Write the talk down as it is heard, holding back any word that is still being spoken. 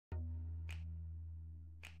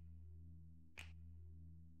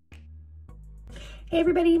Hey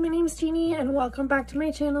everybody, my name is Jeannie and welcome back to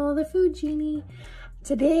my channel, The Food Genie.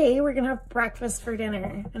 Today we're gonna have breakfast for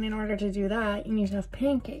dinner, and in order to do that you need to have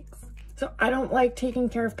pancakes. So I don't like taking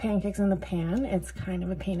care of pancakes in the pan, it's kind of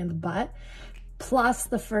a pain in the butt. Plus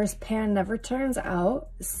the first pan never turns out,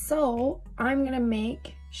 so I'm gonna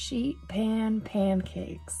make sheet pan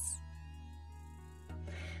pancakes.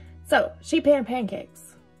 So sheet pan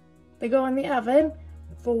pancakes, they go in the oven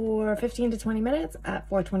for 15 to 20 minutes at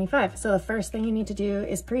 425. So the first thing you need to do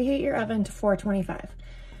is preheat your oven to 425.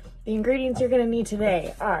 The ingredients you're going to need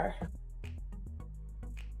today are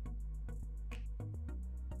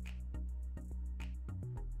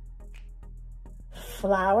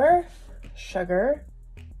flour, sugar,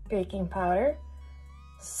 baking powder,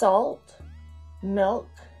 salt, milk,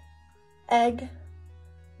 egg,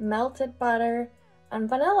 melted butter, and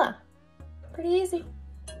vanilla. Pretty easy.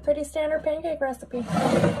 Pretty standard pancake recipe.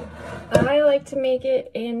 I like to make it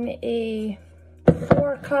in a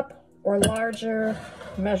 4-cup or larger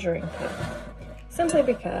measuring cup, simply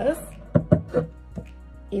because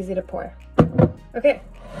easy to pour. Okay,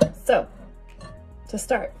 so to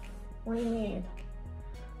start, we need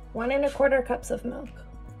 1 1/4 cups of milk,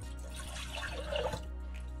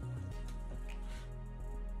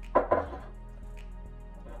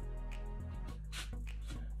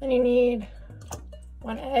 then you need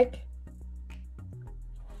 1 egg,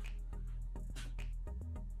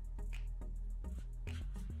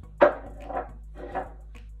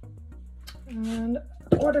 and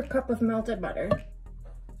 1/4 cup of melted butter.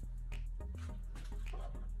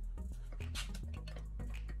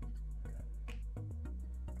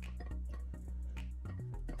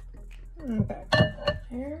 Okay,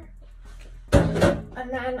 here. And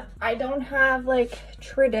then I don't have like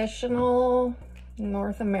traditional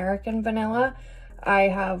North American vanilla. I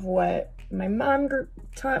have what my mom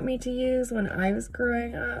taught me to use when I was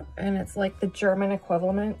growing up, and it's like the German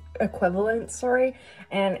equivalent,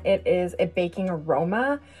 and it is a baking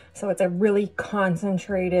aroma. So it's a really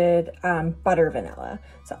concentrated butter vanilla.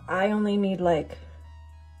 So I only need like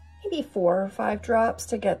maybe 4 or 5 drops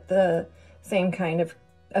to get the same kind of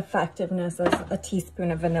effectiveness as a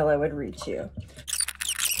teaspoon of vanilla would reach you.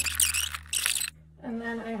 And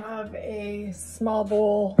then I have a small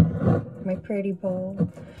bowl, my pretty bowl,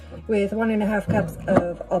 with 1 1/2 cups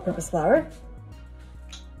of all-purpose flour.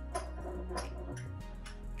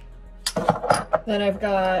 Then I've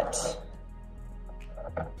got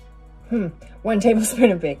 1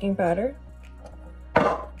 tablespoon of baking powder,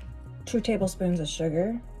 2 tablespoons of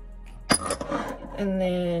sugar, and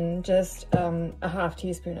then just a 1/2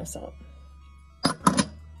 teaspoon of salt.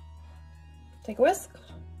 Take a whisk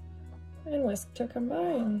and whisk to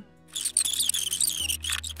combine.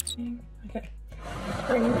 Okay,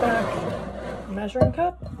 bring back measuring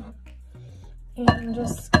cup and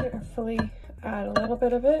just carefully add a little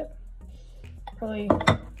bit of it, probably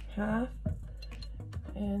half,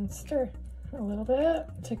 and stir a little bit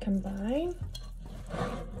to combine.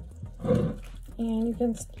 And you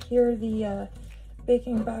can hear the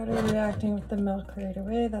baking powder reacting with the milk right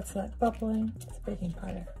away. That's that bubbling, it's baking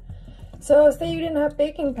powder. So say you didn't have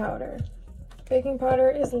baking powder. Baking powder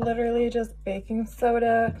is literally just baking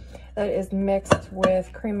soda that is mixed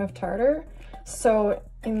with cream of tartar. So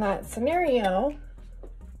in that scenario,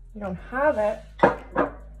 you don't have it,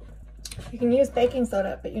 you can use baking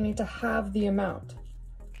soda, but you need to have the amount.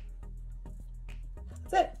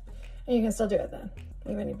 That's it. And you can still do it then,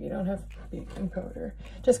 even if you don't have baking powder.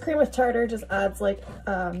 Just cream of tartar just adds like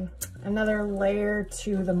another layer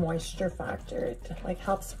to the moisture factor. It like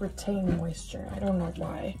helps retain moisture. I don't know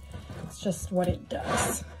why. It's just what it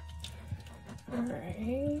does. All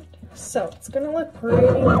right, so it's gonna look pretty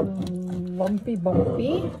lumpy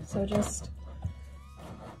bumpy. So just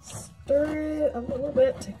stir it a little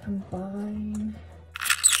bit to combine.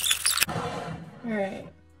 All right,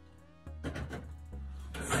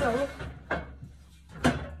 so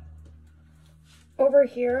over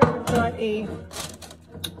here I've got a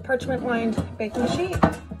parchment lined baking sheet,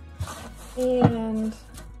 and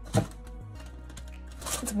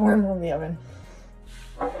it's warm from the oven.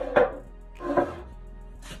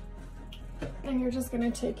 And you're just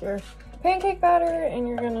gonna take your pancake batter and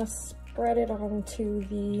you're gonna spread it onto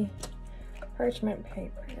the parchment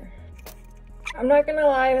paper. I'm not gonna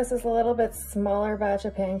lie, this is a little bit smaller batch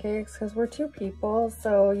of pancakes because we're 2 people,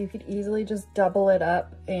 so you could easily just double it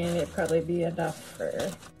up and it'd probably be enough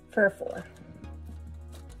for 4.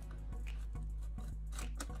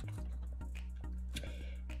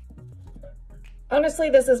 Honestly,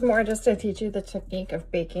 this is more just to teach you the technique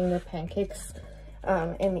of baking the pancakes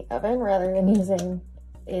in the oven rather than using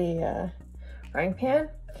a frying pan.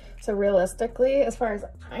 So realistically, as far as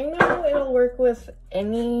I know, it'll work with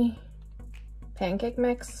any pancake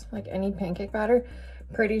mix, like any pancake batter.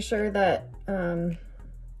 Pretty sure that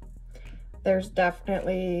there's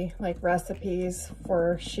definitely like recipes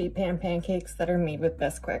for sheet pan pancakes that are made with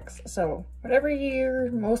Bisquick. So whatever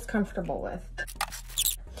you're most comfortable with.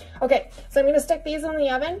 Okay, so I'm gonna stick these in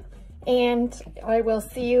the oven and I will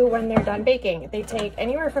see you when they're done baking. They take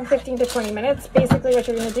anywhere from 15 to 20 minutes. Basically what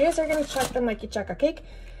you're gonna do is you're gonna check them like you check a cake.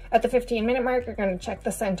 At the 15-minute mark, you're gonna check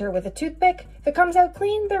the center with a toothpick. If it comes out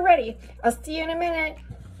clean, they're ready. I'll see you in a minute.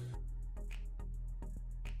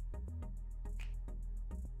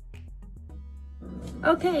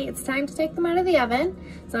 Okay, it's time to take them out of the oven.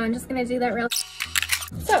 So I'm just gonna do that real.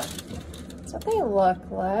 So, that's what they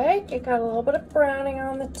look like. It got a little bit of browning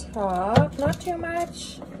on the top, not too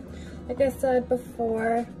much. Like I said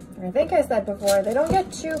before, or I think I said before, they don't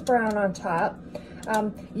get too brown on top.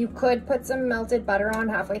 You could put some melted butter on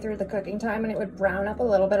halfway through the cooking time and it would brown up a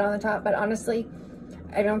little bit on the top, but honestly,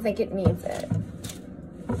 I don't think it needs it.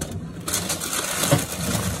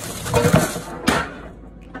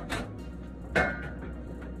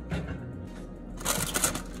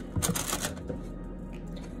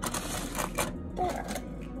 There,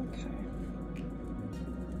 okay.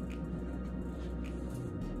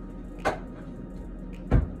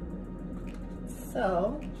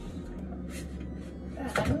 So,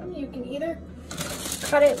 you can either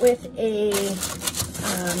cut it with a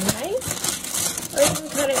knife, or you can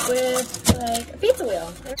cut it with like a pizza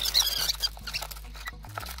wheel.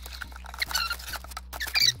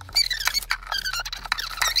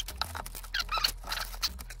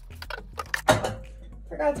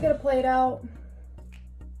 Forgot to get a plate out.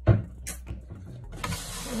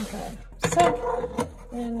 Okay, so,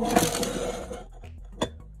 and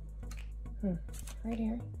right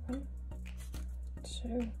here. 1,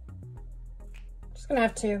 2. Just gonna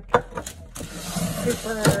have 2.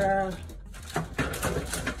 Super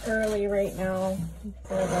early right now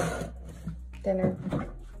for the dinner.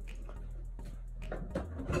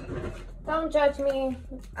 Don't judge me.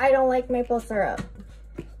 I don't like maple syrup.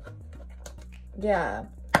 Yeah,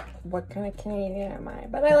 what kind of Canadian am I?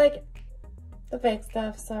 But I like the fake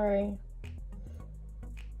stuff, sorry.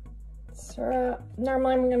 Syrup.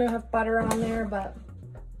 Normally I'm gonna have butter on there, but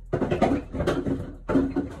I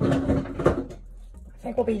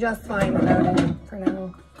think we'll be just fine without it for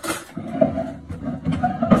now.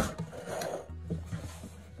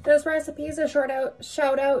 This recipe is a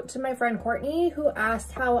shout out to my friend Courtney, who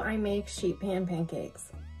asked how I make sheet pan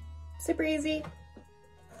pancakes. Super easy.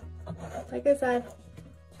 Like I said.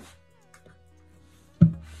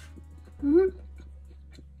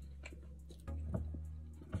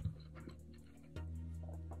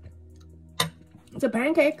 It's a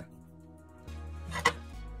pancake.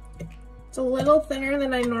 It's a little thinner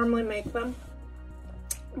than I normally make them,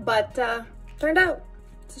 but turned out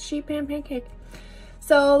it's a sheet pan pancake.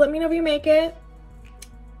 So let me know if you make it.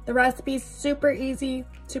 The recipe's super easy,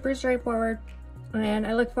 super straightforward, and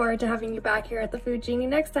I look forward to having you back here at the Food Genie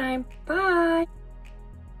next time. Bye!